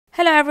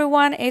Hello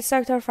everyone, it's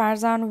Dr.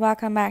 Farzan.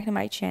 Welcome back to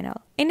my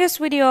channel. In this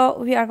video,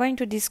 we are going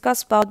to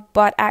discuss about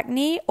butt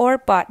acne or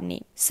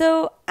botany.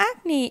 So,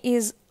 acne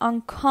is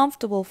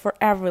uncomfortable for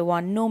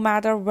everyone, no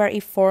matter where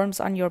it forms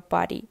on your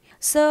body.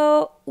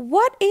 So,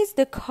 what is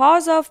the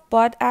cause of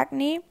butt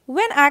acne?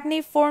 When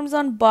acne forms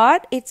on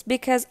butt, it's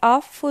because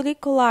of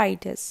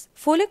folliculitis.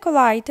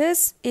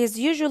 Folliculitis is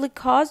usually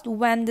caused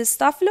when the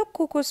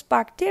Staphylococcus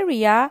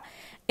bacteria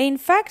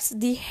infects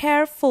the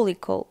hair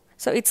follicle.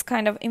 So it's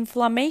kind of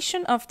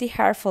inflammation of the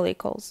hair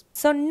follicles.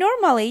 So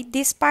normally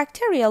these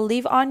bacteria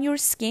live on your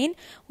skin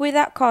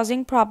without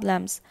causing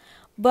problems.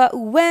 But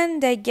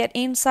when they get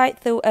inside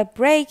through a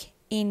break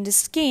in the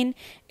skin,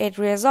 it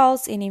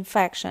results in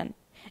infection.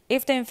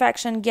 If the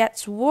infection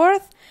gets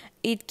worse,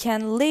 it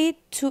can lead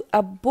to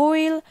a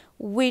boil,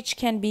 which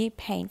can be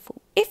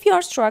painful. If you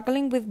are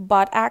struggling with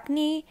butt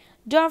acne,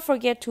 don't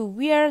forget to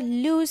wear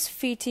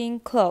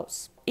loose-fitting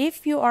clothes.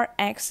 If you are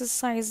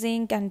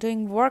exercising and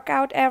doing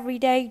workout every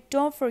day,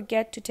 don't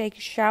forget to take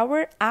a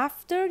shower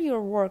after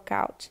your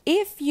workout.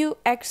 If you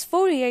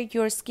exfoliate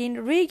your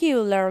skin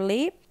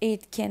regularly,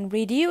 it can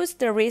reduce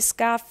the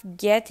risk of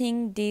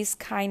getting this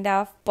kind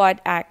of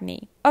butt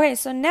acne. Okay,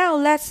 so now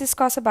let's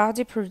discuss about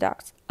the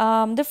products.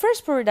 The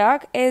first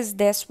product is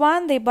this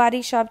one, the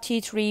Bodyshop Tea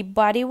Tree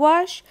Body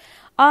Wash.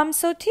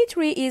 So tea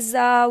tree is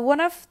one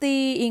of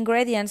the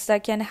ingredients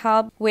that can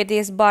help with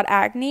this butt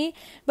acne,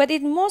 but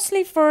it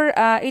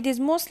is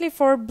mostly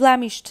for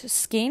blemished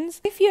skins.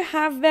 If you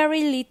have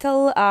very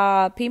little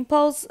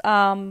pimples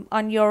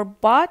on your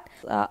butt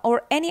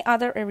or any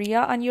other area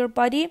on your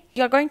body,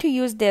 you're going to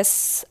use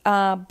this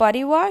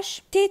body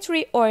wash. Tea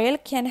tree oil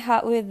can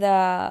help with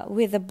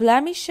the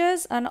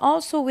blemishes and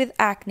also with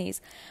acne.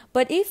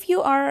 But if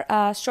you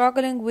are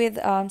struggling with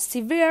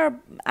severe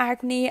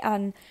acne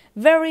and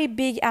very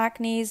big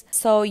acne,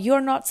 so you're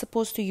not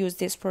supposed to use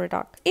this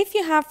product. If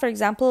you have, for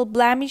example,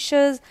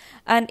 blemishes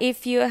and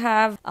if you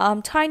have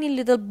tiny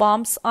little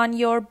bumps on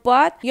your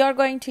butt, you're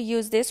going to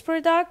use this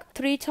product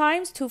 3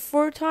 to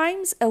 4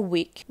 times a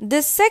week.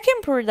 The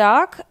second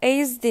product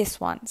is this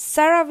one,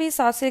 Cerave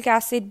Salicylic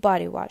Acid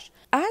Body Wash.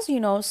 As you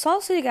know,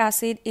 salicylic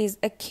acid is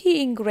a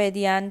key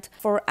ingredient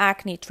for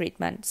acne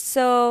treatment.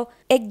 So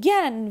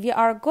again, we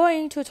are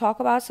going to talk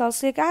about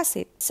salicylic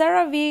acid.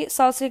 CeraVe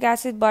Salicylic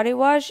Acid Body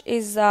Wash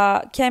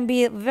can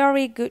be a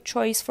very good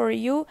choice for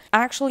you.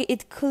 Actually,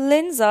 it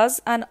cleanses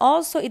and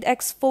also it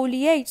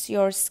exfoliates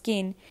your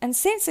skin. And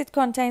since it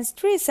contains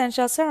 3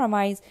 essential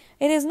ceramides,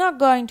 it is not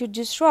going to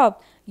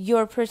disrupt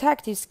your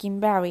protective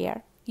skin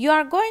barrier. You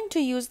are going to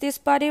use this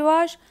body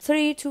wash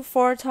 3 to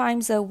 4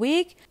 times a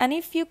week, and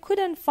if you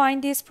couldn't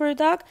find this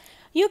product,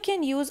 you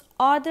can use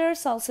other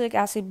salicylic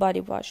acid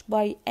body wash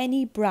by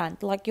any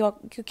brand. Like you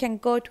can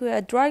go to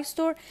a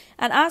drugstore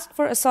and ask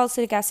for a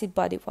salicylic acid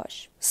body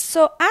wash.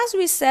 So as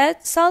we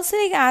said,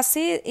 salicylic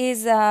acid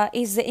is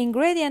the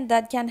ingredient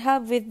that can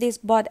help with this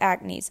butt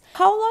acne.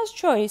 Paula's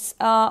Choice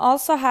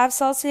also have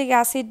salicylic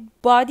acid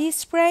body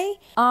spray.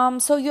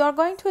 So you are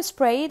going to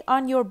spray it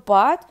on your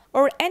butt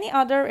or any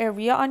other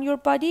area on your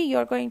body.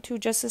 You're going to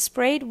just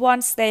spray it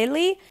once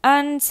daily,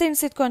 and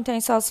since it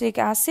contains salicylic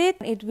acid,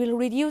 it will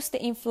reduce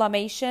the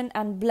inflammation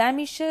and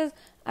blemishes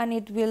and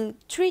it will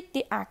treat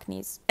the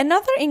acne.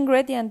 Another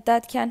ingredient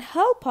that can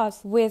help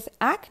us with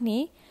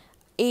acne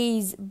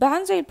is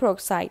benzoyl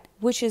peroxide,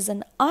 which is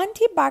an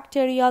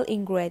antibacterial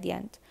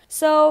ingredient.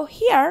 So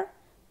here,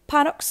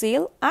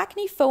 Panoxyl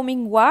acne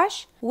foaming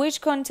wash, which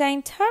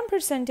contains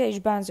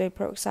 10% benzoyl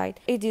peroxide.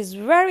 It is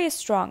very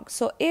strong.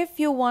 So if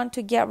you want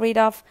to get rid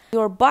of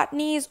your butt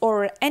knees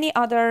or any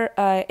other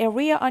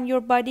area on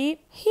your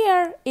body,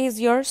 here is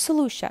your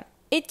solution.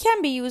 It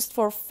can be used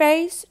for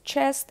face,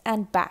 chest,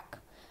 and back.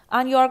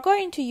 And you are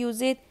going to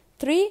use it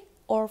 3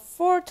 or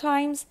 4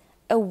 times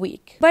a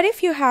week. But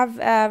if you have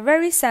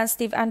very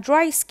sensitive and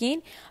dry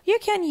skin, you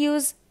can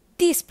use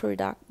this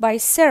product by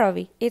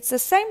CeraVe. It's the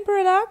same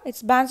product,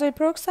 it's benzoyl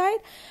peroxide,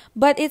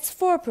 but it's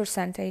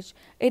 4%.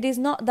 It is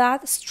not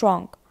that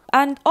strong.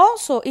 And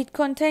also it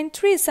contains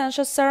 3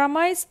 essential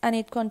ceramides, and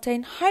it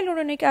contains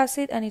hyaluronic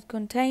acid, and it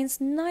contains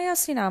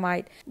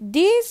niacinamide.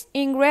 These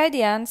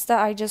ingredients that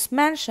I just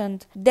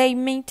mentioned, they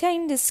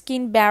maintain the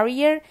skin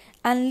barrier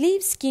and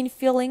leave skin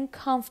feeling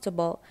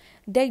comfortable.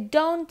 They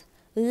don't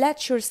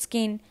let your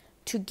skin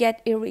to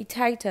get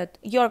irritated.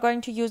 You're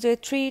going to use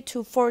it 3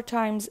 to 4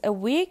 times a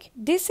week.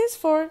 This is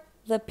for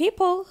the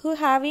people who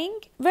having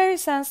very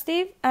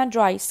sensitive and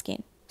dry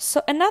skin.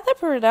 So another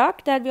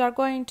product that we are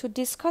going to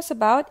discuss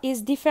about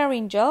is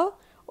Differin Gel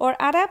or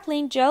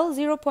adapalene gel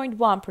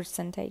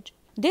 0.1%.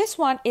 This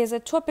one is a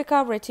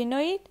topical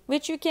retinoid,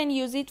 which you can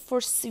use it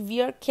for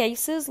severe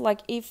cases,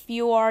 like if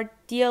you are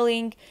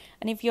dealing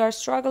and if you are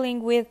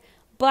struggling with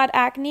butt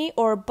acne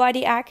or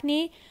body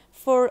acne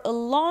for a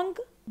long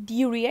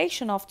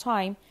duration of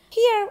time.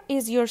 Here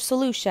is your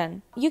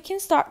solution. You can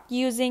start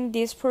using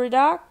this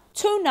product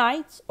 2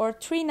 nights or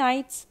 3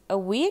 nights a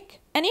week.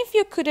 And if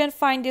you couldn't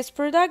find this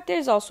product,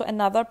 there's also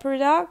another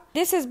product.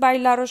 This is by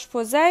La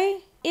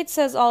Roche-Posay. It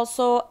says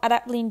also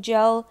adapalene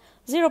gel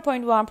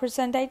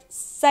 0.1%,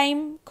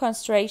 same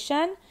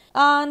concentration.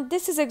 And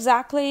this is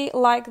exactly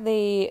like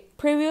the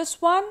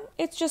previous one.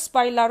 It's just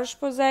by La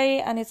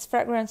Roche-Posay and it's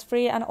fragrance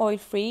free and oil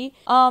free.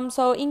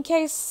 So in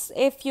case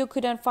if you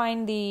couldn't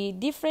find the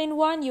different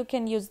one, you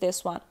can use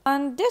this one.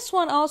 And this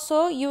one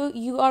also,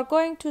 you are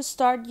going to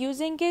start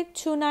using it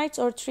 2 nights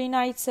or 3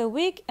 nights a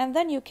week, and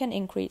then you can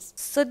increase.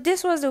 So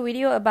this was the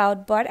video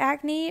about butt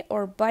acne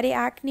or body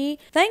acne.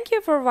 Thank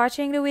you for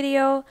watching the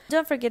video.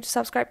 Don't forget to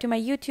subscribe to my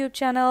YouTube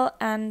channel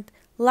and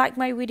like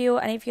my video,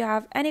 and if you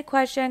have any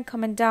question,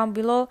 comment down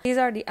below. These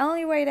are the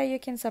only way that you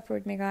can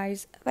support me,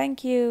 guys.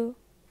 Thank you.